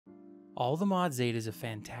All the Mods 8 is a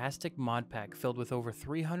fantastic mod pack filled with over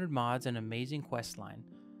 300 mods and amazing questline.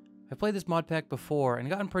 I've played this mod pack before and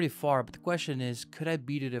gotten pretty far, but the question is, could I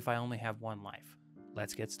beat it if I only have one life?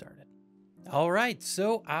 Let's get started. Alright,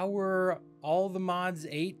 so our All the Mods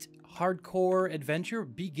 8 hardcore adventure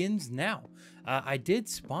begins now. I did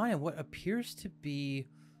spawn in what appears to be,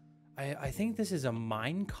 I think this is a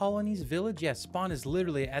mine colony's village. Yeah, spawn is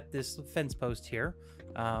literally at this fence post here.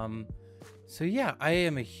 So yeah, I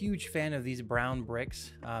am a huge fan of these brown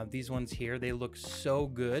bricks. These ones here, they look so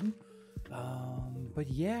good. But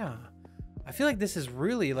yeah, I feel like this is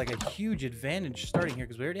really like a huge advantage starting here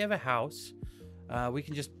because we already have a house. We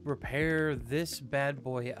can just repair this bad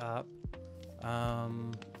boy up.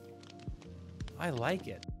 I like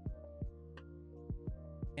it.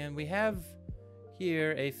 And we have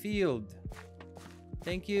here a field.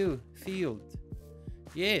 Thank you, field.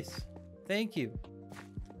 Yes, thank you.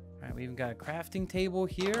 All right, we even got a crafting table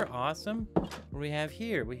here. Awesome. What do we have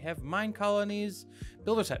here? We have mine colonies,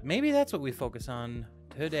 builder set. Maybe that's what we focus on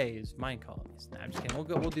today is mine colonies. Nah, I'm just kidding.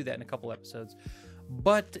 We'll do that in a couple episodes.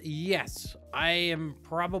 But yes, I am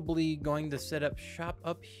probably going to set up shop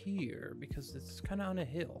up here because it's kind of on a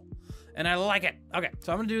hill and I like it. Okay,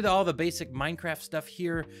 so I'm gonna do all the basic Minecraft stuff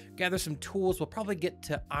here, gather some tools. We'll probably get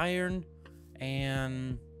to iron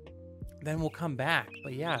and then we'll come back.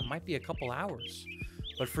 But yeah, it might be a couple hours.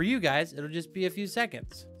 But for you guys, it'll just be a few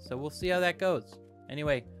seconds. So we'll see how that goes.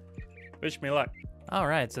 Anyway, wish me luck. All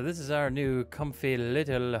right, so this is our new comfy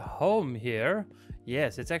little home here.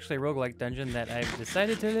 Yes, it's actually a roguelike dungeon that I've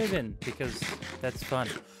decided to live in because that's fun.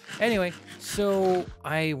 Anyway, so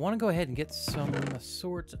I want to go ahead and get some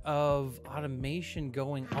sort of automation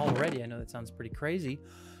going already. I know that sounds pretty crazy,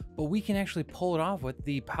 but we can actually pull it off with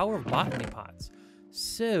the power of botany pots.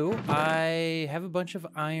 So I have a bunch of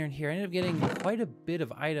iron here. I ended up getting quite a bit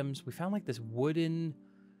of items. We found like this wooden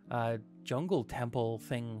jungle temple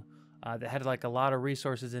thing that had like a lot of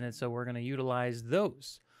resources in it. So we're going to utilize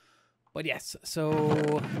those. But yes, so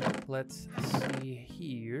let's see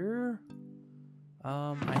here.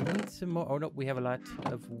 I need some more. Oh no, we have a lot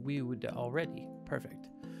of wood already. Perfect.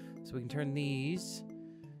 So we can turn these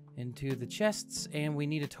into the chests and we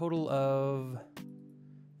need a total of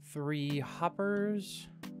 3 hoppers.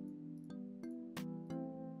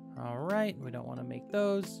 All right, we don't want to make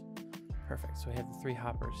those. Perfect, so we have the 3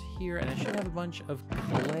 hoppers here and I should have a bunch of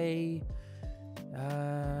clay.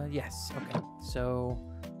 Yes, okay, so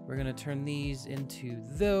we're gonna turn these into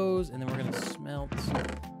those and then we're gonna smelt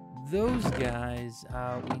those guys.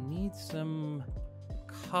 We need some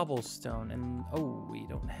cobblestone and oh, we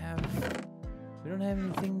don't have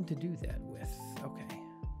anything to do that with. Okay.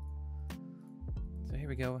 So here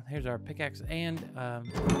we go. Here's our pickaxe and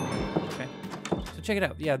okay. So check it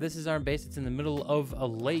out. Yeah, this is our base. It's in the middle of a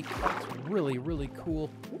lake. It's really, really cool.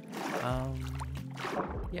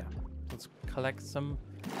 Yeah, let's collect some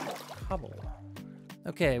cobble.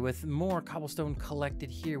 Okay, with more cobblestone collected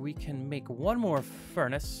here, we can make one more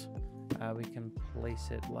furnace. We can place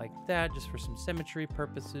it like that just for some symmetry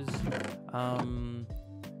purposes.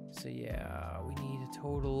 So yeah, we need a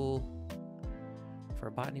total for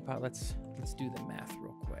a botany pot. Let's do the math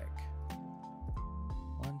real quick.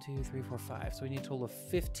 1, 2, 3, 4, 5. So we need a total of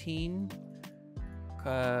 15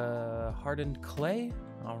 hardened clay.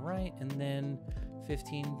 All right, and then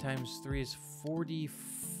 15 times 3 is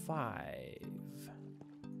 45.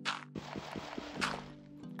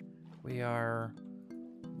 We are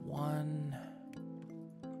one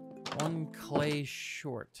clay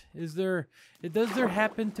short. Does there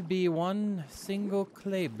happen to be one single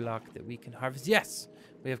clay block that we can harvest? Yes,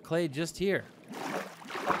 we have clay just here.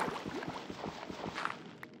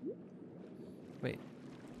 Wait,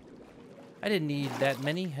 I didn't need that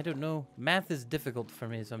many. I don't know. Math is difficult for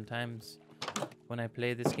me sometimes when I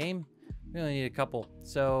play this game. We only need a couple.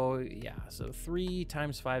 So yeah, so 3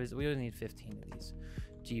 times 5 is, we only need 15 of these.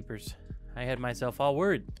 Jeepers, I had myself all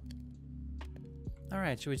worried. All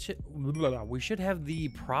right, so we should have the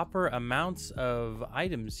proper amounts of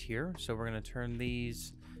items here. So we're gonna turn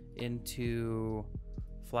these into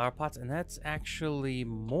flower pots, and that's actually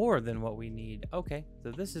more than what we need. Okay,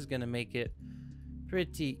 so this is gonna make it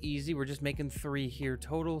pretty easy. We're just making 3 here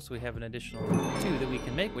total, so we have an additional 2 that we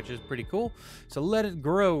can make, which is pretty cool. So let it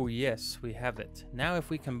grow. Yes, we have it. Now if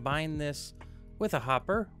we combine this with a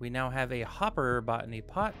hopper, we now have a hopper botany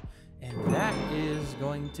pot, and that is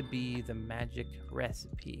going to be the magic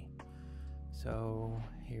recipe. So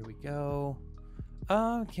here we go.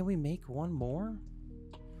 Can we make one more?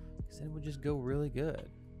 Because then it would just go really good.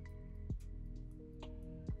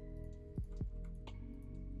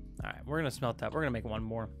 All right, we're gonna smelt that. We're gonna make one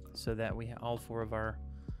more so that we all 4 of our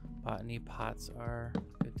botany pots are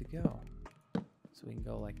good good to go. So we can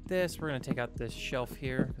go like this. We're going to take out this shelf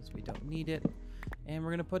here because we don't need it. And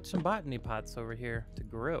we're going to put some botany pots over here to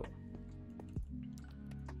grow.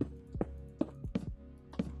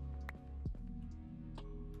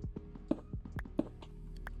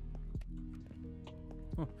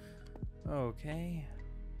 Okay.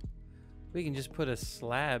 We can just put a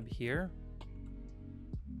slab here.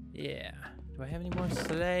 Yeah. Do I have any more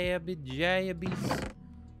slabby-jabbies?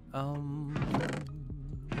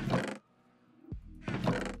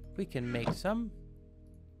 We can make some.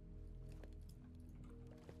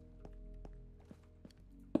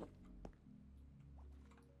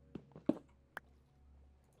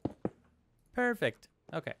 Perfect.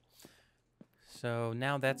 Okay. So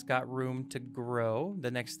now that's got room to grow.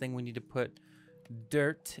 The next thing we need to put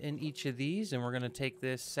dirt in each of these, and we're going to take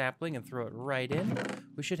this sapling and throw it right in.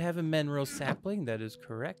 We should have a mineral sapling. That is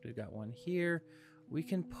correct. We've got one here. We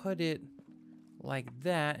can put it like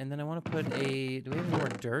that, and then I want to put a... Do we have any more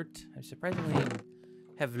dirt? I surprisingly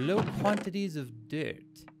have low quantities of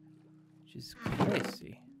dirt, which is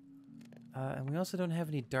crazy. And we also don't have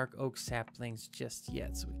any dark oak saplings just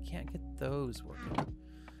yet, so we can't get those working.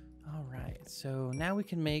 All right, so now we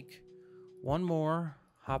can make one more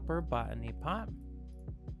hopper botany pot.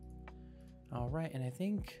 All right, and I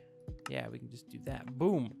think, yeah, we can just do that.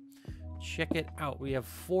 Boom. Check it out. We have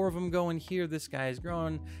 4 of them going here. This guy is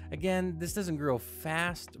growing. Again, this doesn't grow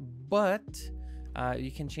fast, but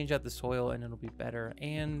you can change out the soil and it'll be better.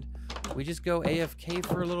 And we just go AFK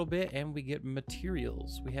for a little bit and we get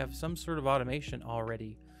materials. We have some sort of automation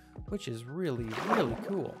already, which is really, really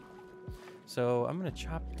cool. So I'm going to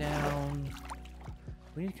chop down...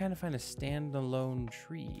 We need to kind of find a standalone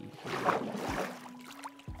tree here.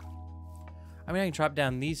 I mean, I can chop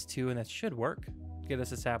down these 2 and that should work. Get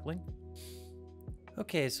us a sapling.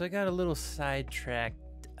 Okay, so I got a little sidetracked.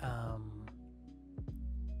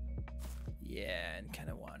 Yeah, and kind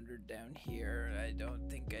of wandered down here. I don't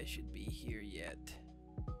think I should be here yet.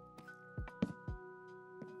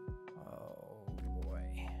 Oh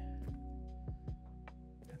boy.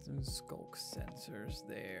 Got some skulk sensors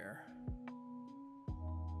there.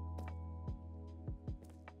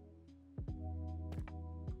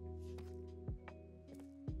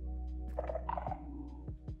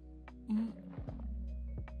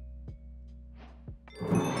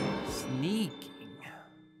 Sneaking.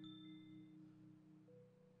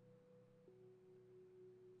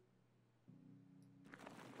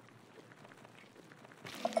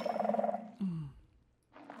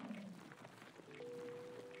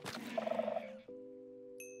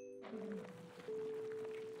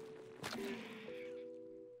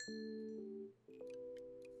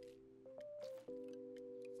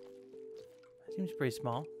 Seems pretty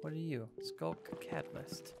small. What are you? Skulk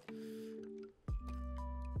Catalyst.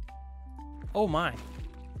 Oh my.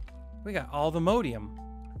 We got all the modium.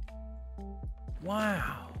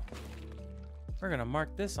 Wow. We're gonna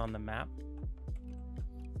mark this on the map.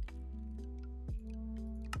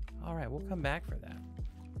 All right, we'll come back for that.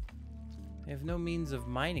 We have no means of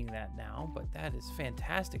mining that now, but that is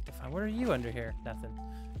fantastic to find. What are you under here? Nothing.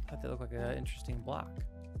 I thought that looked like an interesting block.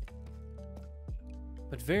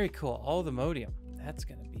 But very cool. All the modium. That's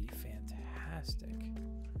gonna be fantastic.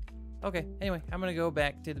 Okay, anyway, I'm gonna go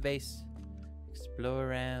back to the base. Explore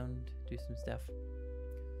around, do some stuff.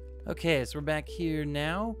 Okay, so we're back here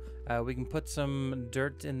now. We can put some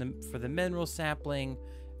dirt in for the mineral sapling.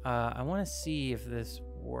 I want to see if this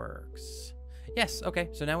works. Yes, okay,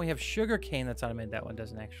 so now we have sugar cane that's automated. That one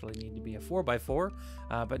doesn't actually need to be a 4x4,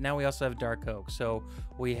 but now we also have dark oak. So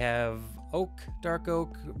we have oak, dark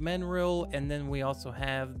oak, mineral, and then we also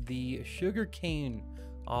have the sugar cane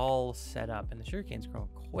all set up. And the sugar cane's growing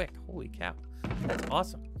quick. Holy cow, that's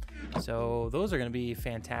awesome. So those are going to be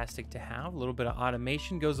fantastic to have. A little bit of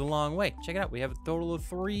automation goes a long way. Check it out. We have a total of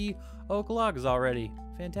 3 oak logs already.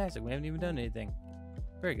 Fantastic. We haven't even done anything.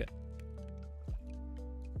 Very good.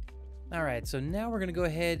 All right, so now we're going to go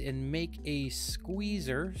ahead and make a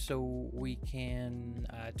squeezer so we can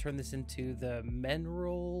turn this into the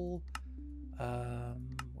mineral,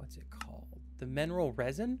 what's it called? The mineral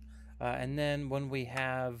resin. And then when we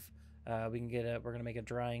have, we can get we're going to make a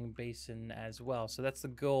drying basin as well. So that's the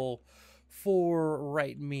goal for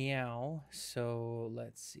right meow. So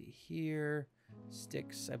let's see here.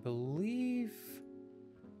 Sticks, I believe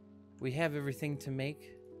we have everything to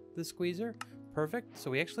make the squeezer. Perfect. So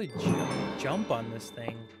we actually jump on this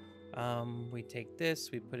thing. We take this,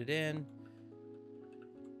 we put it in.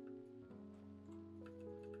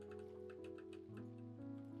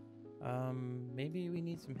 Maybe we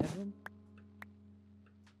need some headroom?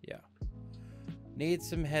 Yeah. Need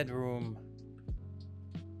some headroom.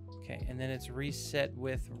 Okay, and then it's reset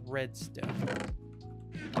with redstone.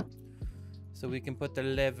 So we can put the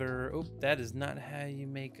lever. Oh, that is not how you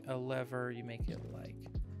make a lever. You make it like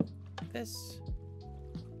this.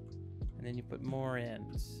 And then you put more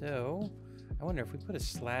in. So I wonder if we put a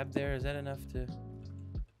slab there, is that enough to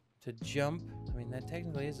jump? I mean, that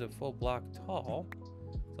technically is a full block tall.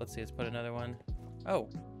 So let's see, let's put another one. Oh.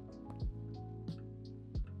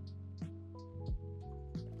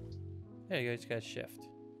 There you go, just gotta shift.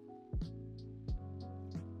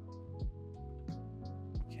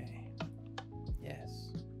 Okay.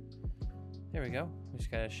 Yes. There we go. We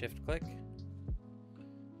just gotta shift click.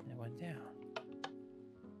 And it went down.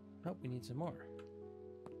 Nope, we need some more.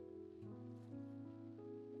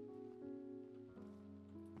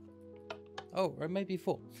 Oh, it might be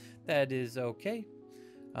full. That is okay.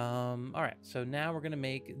 All right, so now we're gonna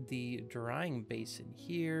make the drying basin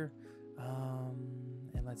here.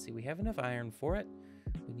 And let's see, we have enough iron for it.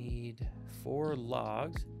 We need 4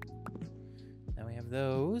 logs. Now we have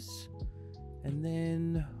those. And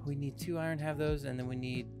then we need 2 iron, have those, and then we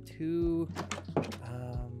need 2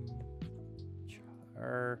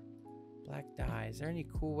 black dye. Is there any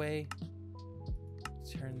cool way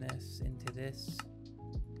to turn this into this?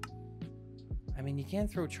 I mean, you can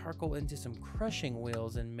throw charcoal into some crushing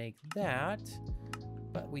wheels and make that,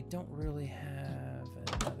 but we don't really have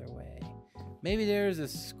another way. Maybe there's a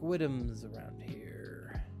squidums around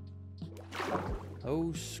here.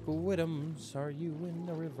 Oh, squidums, are you in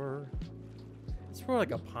the river? It's more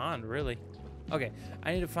like a pond, really. Okay,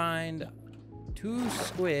 I need to find 2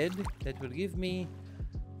 squid that will give me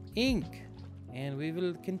ink, and we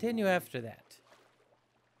will continue after that.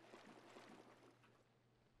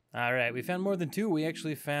 All right, we found more than 2. We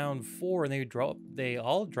actually found 4, and they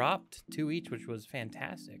all dropped 2 each, which was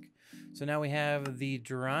fantastic. So now we have the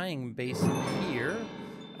drying basin here.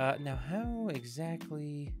 Now, how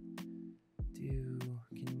exactly can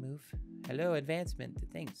you move? Hello, advancement.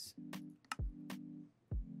 Thanks.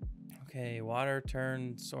 Okay, water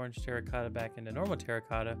turns orange terracotta back into normal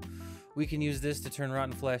terracotta. We can use this to turn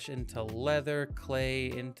rotten flesh into leather,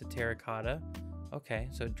 clay into terracotta. Okay,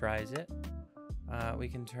 so it dries it. We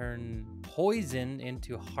can turn poison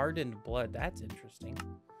into hardened blood. That's interesting.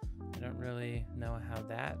 I don't really know how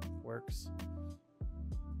that works.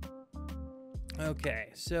 Okay,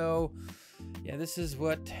 so yeah, this is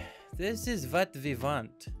what we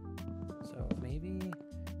want. So maybe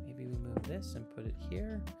we move this and put it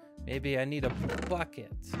here. Maybe I need a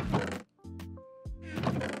bucket.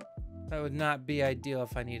 That would not be ideal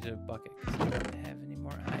if I needed a bucket because I don't have any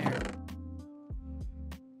more iron.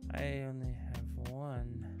 I only have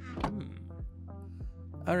 1.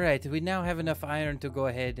 All right, we now have enough iron to go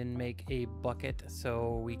ahead and make a bucket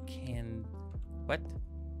so we can... What?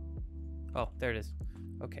 Oh, there it is.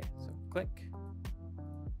 Okay, so click.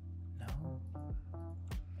 No.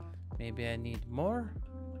 Maybe I need more.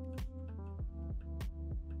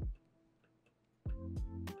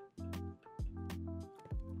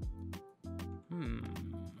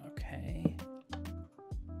 Okay.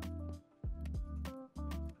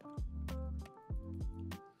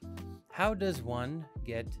 How does one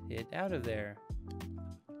get it out of there?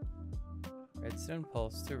 Redstone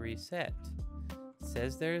pulse to reset. It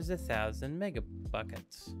says there's 1,000 mega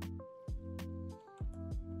buckets.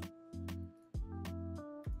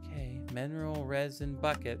 Okay, mineral resin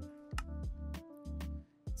bucket.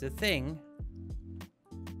 It's a thing.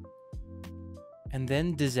 And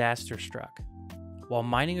then disaster struck. While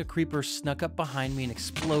mining, a creeper snuck up behind me and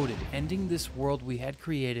exploded, ending this world we had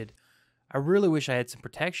created. I really wish I had some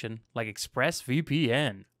protection, like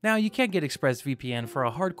ExpressVPN. Now, you can't get ExpressVPN for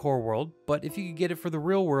a hardcore world, but if you could get it for the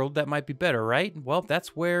real world, that might be better, right? Well,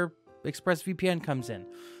 that's where ExpressVPN comes in.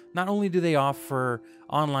 Not only do they offer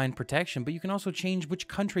online protection, but you can also change which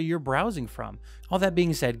country you're browsing from. All that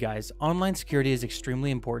being said, guys, online security is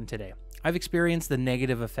extremely important today. I've experienced the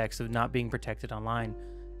negative effects of not being protected online.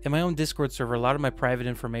 In my own Discord server, a lot of my private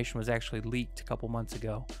information was actually leaked a couple months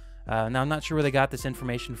ago. Now, I'm not sure where they got this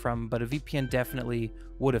information from, but a VPN definitely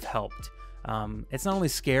would have helped. It's not only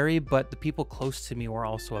scary, but the people close to me were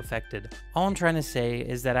also affected. All I'm trying to say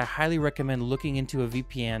is that I highly recommend looking into a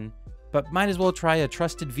VPN, but might as well try a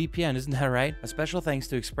trusted VPN, isn't that right? A special thanks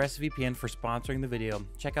to ExpressVPN for sponsoring the video.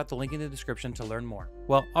 Check out the link in the description to learn more.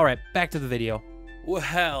 Well, all right, back to the video.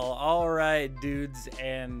 Well, all right, dudes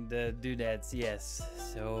and dudettes, yes.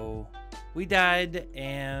 So we died,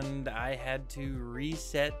 and I had to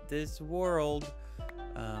reset this world.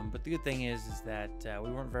 But the good thing is that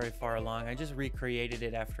we weren't very far along. I just recreated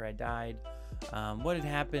it after I died. What had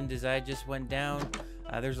happened is I just went down.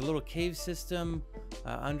 There's a little cave system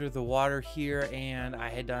under the water here, and I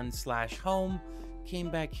had done /home. came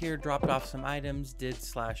back here, dropped off some items, did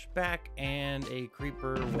slash back, and a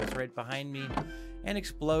creeper was right behind me and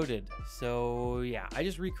exploded. So yeah, I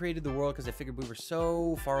just recreated the world because I figured we were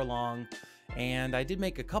so far along. And I did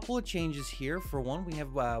make a couple of changes here. For one, we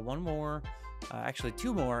have one more, actually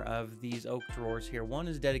two more of these oak drawers here. One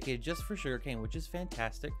is dedicated just for sugarcane, which is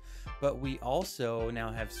fantastic. But we also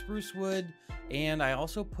now have spruce wood, and I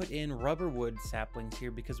also put in rubber wood saplings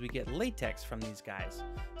here because we get latex from these guys.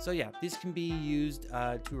 So yeah, these can be used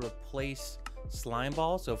to replace slime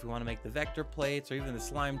ball. So if we want to make the vector plates or even the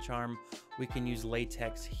slime charm, we can use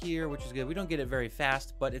latex here, which is good. We don't get it very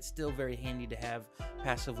fast, but it's still very handy to have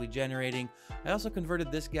passively generating. I also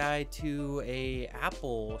converted this guy to a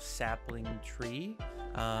apple sapling tree.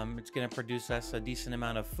 It's going to produce us a decent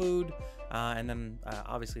amount of food, and then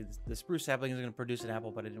obviously the spruce sapling is going to produce an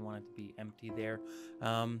apple, but I didn't want it to be empty there.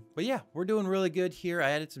 But yeah, we're doing really good here.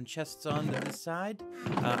 I added some chests on to this side.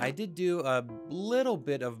 I did do a little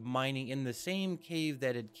bit of mining in the same cave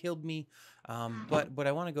that had killed me, but what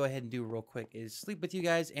I want to go ahead and do real quick is sleep with you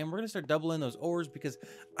guys, and we're going to start doubling those ores because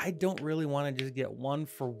I don't really want to just get 1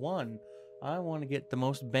 for 1. I want to get the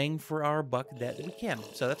most bang for our buck that we can.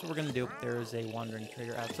 So that's what we're going to do. There is a wandering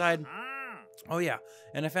trader outside. Oh yeah,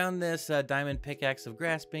 and I found this diamond pickaxe of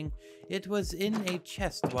grasping. It was in a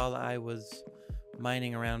chest while I was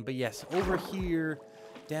mining around. But yes, over here,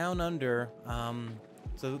 down under,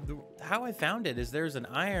 how I found it is there's an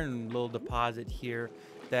iron little deposit here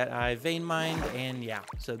that I vein mined, and yeah,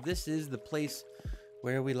 so this is the place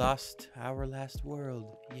where we lost our last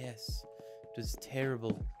world. Yes, it was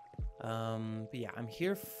terrible. But yeah, I'm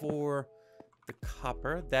here for the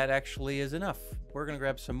copper. That actually is enough. We're gonna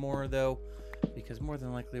grab some more though, because more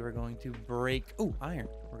than likely we're going to break, iron.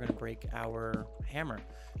 We're gonna break our hammer.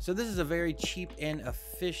 So this is a very cheap and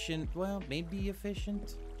efficient, well, maybe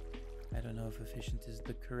efficient. I don't know if efficient is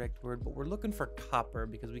the correct word, but we're looking for copper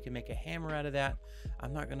because we can make a hammer out of that.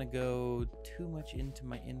 I'm not gonna go too much into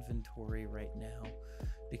my inventory right now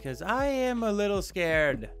because I am a little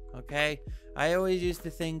scared, okay? I always used to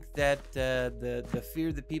think that the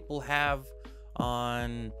fear that people have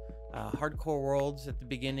on hardcore worlds at the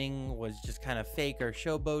beginning was just kind of fake or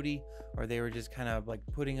showboaty, or they were just kind of like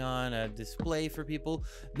putting on a display for people.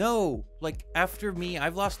 No, like after me,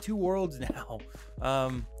 I've lost 2 worlds now.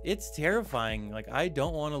 It's terrifying. Like I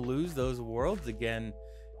don't want to lose those worlds again.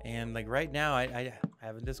 And like right now, I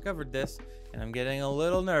haven't discovered this, and I'm getting a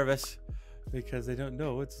little nervous because I don't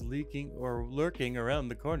know what's leaking or lurking around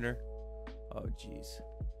the corner. Oh, jeez.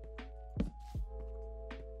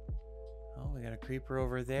 Oh, we got a creeper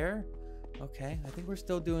over there. Okay, I think we're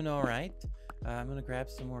still doing all right. I'm gonna grab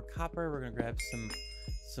some more copper. We're gonna grab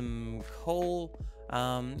some coal.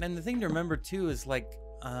 And the thing to remember too is like,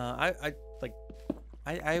 I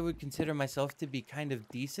would consider myself to be kind of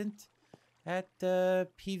decent at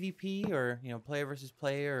PvP, or player versus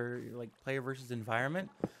player, or like player versus environment.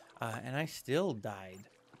 And I still died.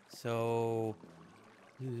 So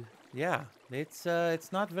yeah,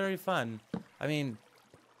 it's not very fun. I mean,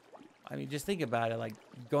 just think about it, like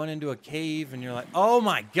going into a cave and you're like, oh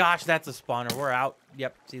my gosh, that's a spawner. We're out.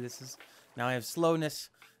 Yep. See, now I have slowness.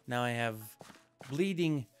 Now I have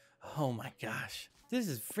bleeding. Oh my gosh. This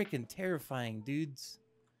is freaking terrifying, dudes.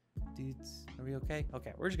 Are we okay?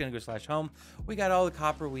 Okay, we're just gonna go slash home. We got all the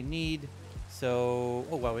copper we need. So,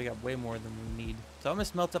 oh wow, we got way more than we need. So I'm gonna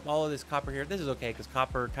smelt up all of this copper here. This is okay because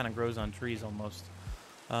copper kind of grows on trees almost.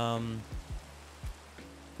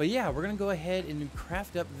 But yeah, we're gonna go ahead and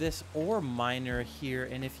craft up this ore miner here,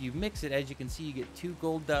 and if you mix it, as you can see, you get 2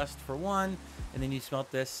 gold dust for 1, and then you smelt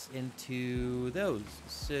this into those.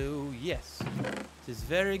 So yes, this is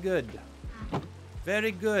very good.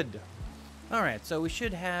 Very good. All right, so we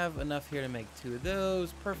should have enough here to make 2 of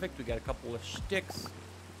those. Perfect. We got a couple of sticks.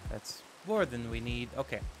 That's more than we need.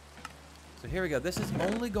 Okay, so here we go. This is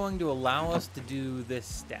only going to allow us to do this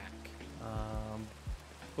stack.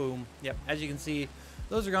 Boom. Yep, as you can see,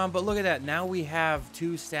 those are gone, but look at that. Now we have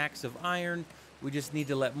 2 stacks of iron. We just need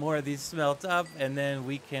to let more of these smelt up, and then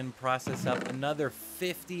we can process up another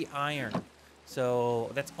 50 iron.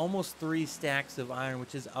 So that's almost 3 stacks of iron,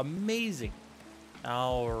 which is amazing.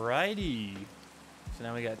 Alrighty. So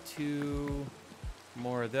now we got 2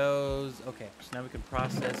 more of those. Okay, so now we can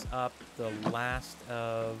process up the last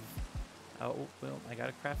of... Oh, well, I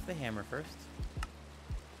gotta craft the hammer first.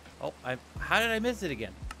 Oh, how did I miss it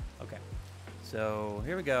again? Okay, so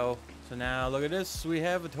here we go. So now look at this. We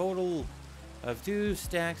have a total of 2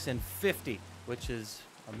 stacks and 50, which is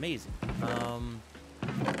amazing.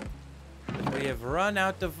 We have run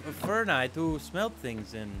out of ferni to smelt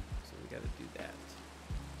things in, so we gotta do that.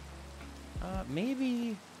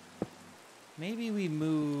 Maybe we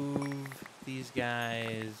move these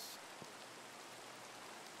guys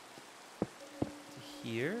to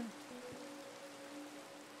here.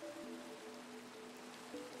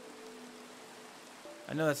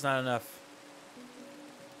 I know that's not enough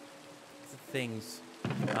things.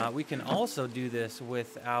 We can also do this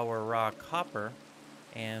with our raw copper,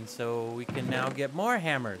 and so we can now get more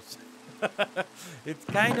hammers. It's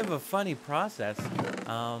kind of a funny process.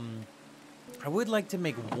 I would like to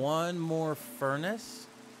make one more furnace,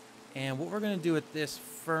 and what we're going to do with this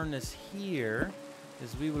furnace here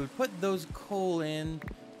is we will put those coal in,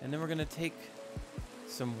 and then we're going to take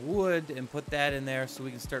some wood and put that in there so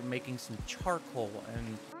we can start making some charcoal.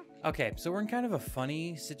 And okay, so we're in kind of a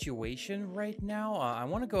funny situation right now. I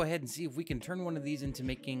want to go ahead and see if we can turn one of these into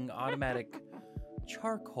making automatic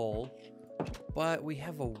charcoal, but we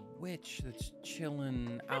have a witch that's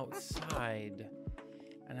chilling outside,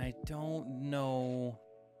 and I don't know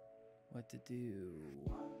what to do.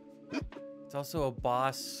 It's also a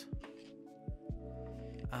boss.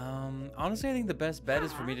 Honestly, I think the best bet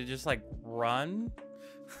is for me to just like run.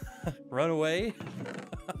 Run away.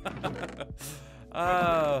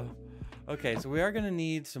 Okay, so we are gonna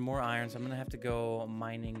need some more iron, so I'm gonna have to go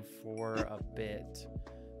mining for a bit,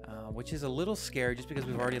 which is a little scary just because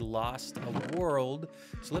we've already lost a world.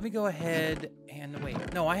 So let me go ahead and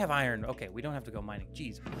wait. No, I have iron. Okay, we don't have to go mining.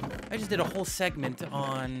 Jeez, I just did a whole segment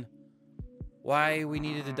on why we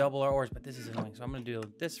needed to double our ores, but this is annoying. So I'm gonna do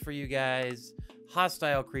this for you guys.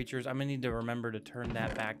 Hostile creatures. I'm gonna need to remember to turn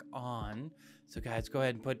that back on. So guys, go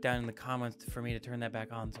ahead and put down in the comments for me to turn that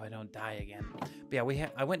back on so I don't die again. But yeah,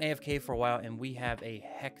 I went AFK for a while, and we have a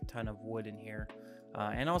heck ton of wood in here.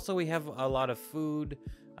 And also we have a lot of food.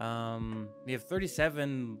 We have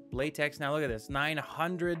 37 latex. Now look at this,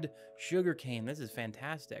 900 sugarcane. This is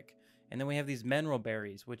fantastic. And then we have these mineral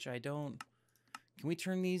berries, which I don't... Can we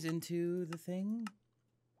turn these into the thing?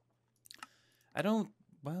 I don't...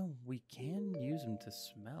 Well, we can use them to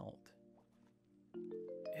smelt.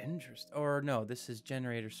 Interesting. Or no, this is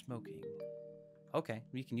generator smoking. Okay,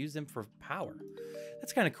 we can use them for power.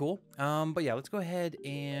 That's kind of cool. But yeah, let's go ahead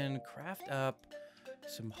and craft up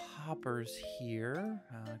some hoppers here,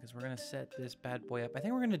 because we're gonna set this bad boy up. I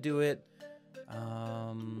think we're gonna do it.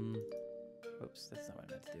 Oops, that's not what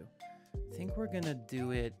I meant to do. I think we're gonna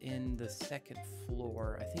do it in the second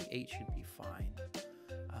floor. I think 8 should be fine.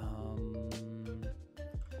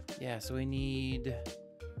 Yeah, so we need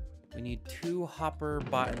 2 hopper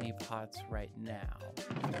botany pots right now.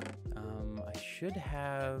 I should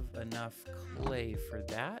have enough clay for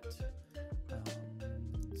that.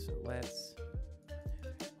 So let's...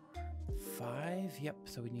 5, yep,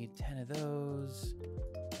 so we need 10 of those.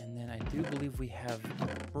 And then I do believe we have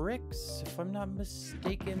bricks, if I'm not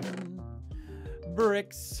mistaken.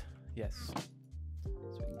 Bricks, yes.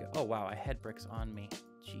 So we can go, oh wow, I had bricks on me.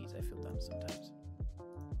 Jeez, I feel dumb sometimes.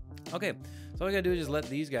 Okay, so all we gotta do is just let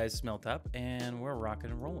these guys smelt up, and we're rocking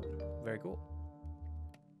and rolling. Very cool.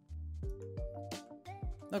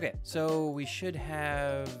 Okay, so we should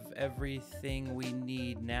have everything we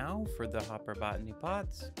need now for the hopper botany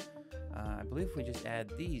pots. I believe if we just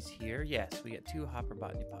add these here, yes, we get 2 hopper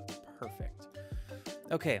botany pots. Perfect.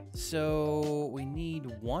 Okay, so we need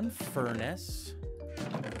 1 furnace.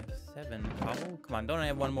 7 cobble. Come on, don't I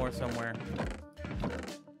have 1 more somewhere?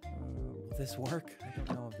 Will this work? I don't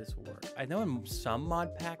know if this will work. I know in some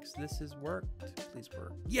mod packs this has worked. Please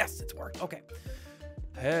work. Yes, it's worked. Okay.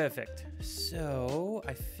 Perfect. So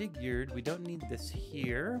I figured we don't need this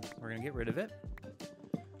here. We're gonna get rid of it.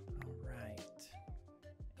 All right.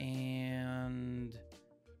 And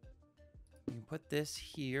we can put this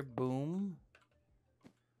here. Boom.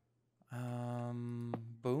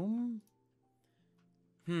 Boom.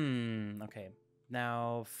 Okay.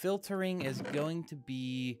 Now filtering is going to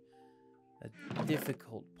be a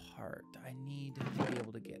difficult part. I need to be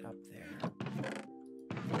able to get up there.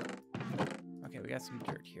 Okay, we got some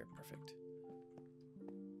dirt here. Perfect.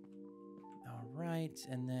 All right,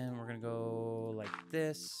 and then we're gonna go like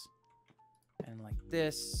this and like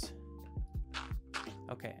this.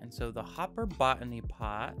 Okay, and so the hopper botany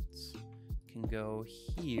pots can go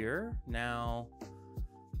here. Now,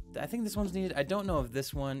 I think this one's needed. I don't know if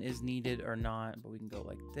this one is needed or not, but we can go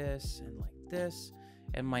like this and like this.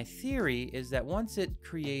 And my theory is that once it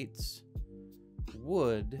creates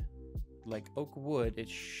wood, like oak wood, it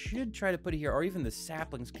should try to put it here, or even the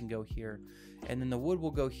saplings can go here, and then the wood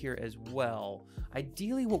will go here as well.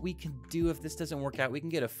 Ideally, what we can do if this doesn't work out, we can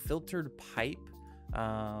get a filtered pipe,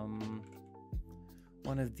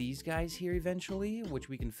 one of these guys here eventually, which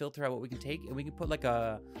we can filter out what we can take, and we can put like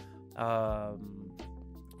a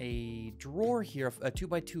drawer here, a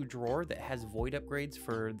 2x2 drawer that has void upgrades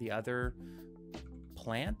for the other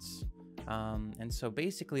plants. And so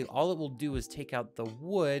basically all it will do is take out the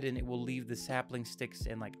wood and it will leave the sapling sticks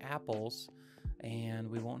and like apples, and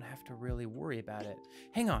we won't have to really worry about it.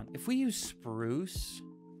 Hang on, if we use spruce,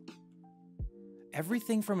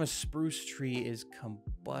 everything from a spruce tree is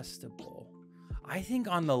combustible. I think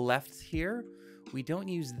on the left here, we don't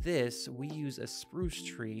use this, we use a spruce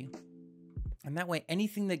tree. And that way,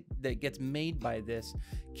 anything that gets made by this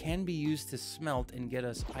can be used to smelt and get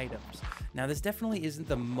us items. Now, this definitely isn't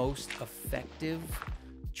the most effective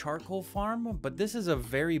charcoal farm, but this is a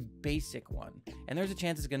very basic one. And there's a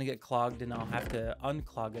chance it's gonna get clogged and I'll have to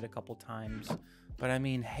unclog it a couple times. But I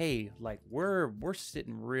mean, hey, like we're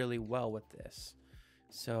sitting really well with this.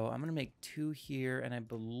 So I'm gonna make 2 here, and I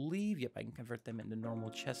believe, yep, I can convert them into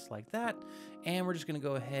normal chests like that. And we're just gonna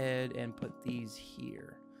go ahead and put these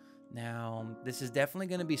here. Now, this is definitely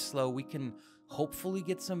going to be slow. We can hopefully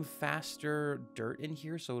get some faster dirt in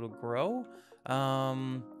here so it'll grow.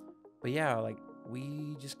 But yeah, like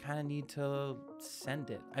we just kind of need to send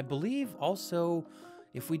it. I believe also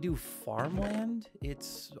if we do farmland,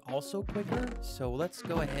 it's also quicker. So let's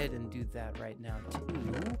go ahead and do that right now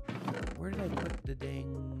too. Where did I put the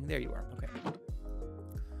dang? There you are. Okay.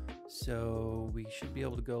 So we should be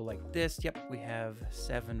able to go like this. Yep, we have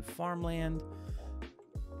 7 farmland.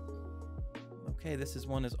 Okay, this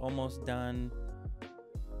one is almost done.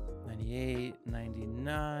 98,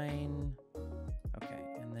 99. Okay,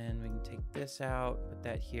 and then we can take this out, put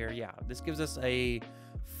that here. Yeah, this gives us a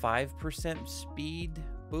 5% speed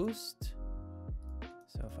boost.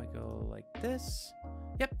 So if I go like this,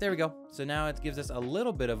 yep, there we go. So now it gives us a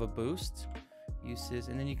little bit of a boost. Uses,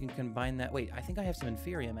 and then you can combine that. Wait, I think I have some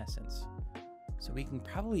inferium essence. So we can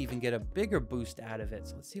probably even get a bigger boost out of it.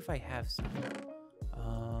 So let's see if I have some.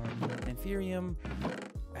 Inferium,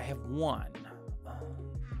 I have 1.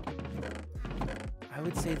 I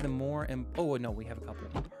would say the more, oh no, we have a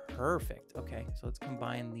couple. Perfect. Okay, so let's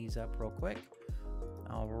combine these up real quick.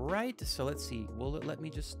 All right, so let's see. Will it let me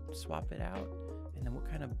just swap it out? And then what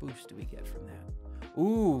kind of boost do we get from that?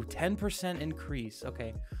 Ooh, 10% increase.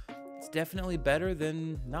 Okay, it's definitely better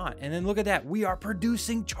than not. And then look at that. We are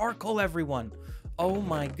producing charcoal, everyone. Oh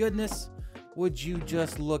my goodness. Would you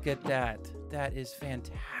just look at that? That is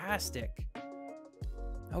fantastic.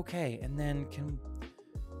 Okay, and then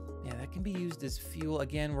that can be used as fuel.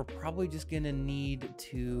 Again, we're probably just gonna need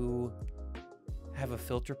to have a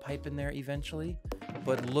filter pipe in there eventually.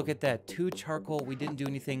 But look at that, 2 charcoal. We didn't do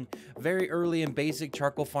anything. Very early and basic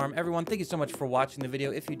charcoal farm. Everyone, thank you so much for watching the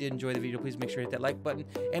video. If you did enjoy the video, please make sure to hit that like button.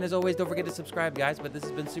 And as always, don't forget to subscribe, guys. But this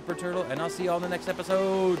has been Super Turtle, and I'll see you all in the next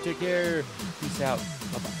episode. Take care. Peace out.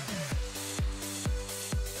 Bye-bye.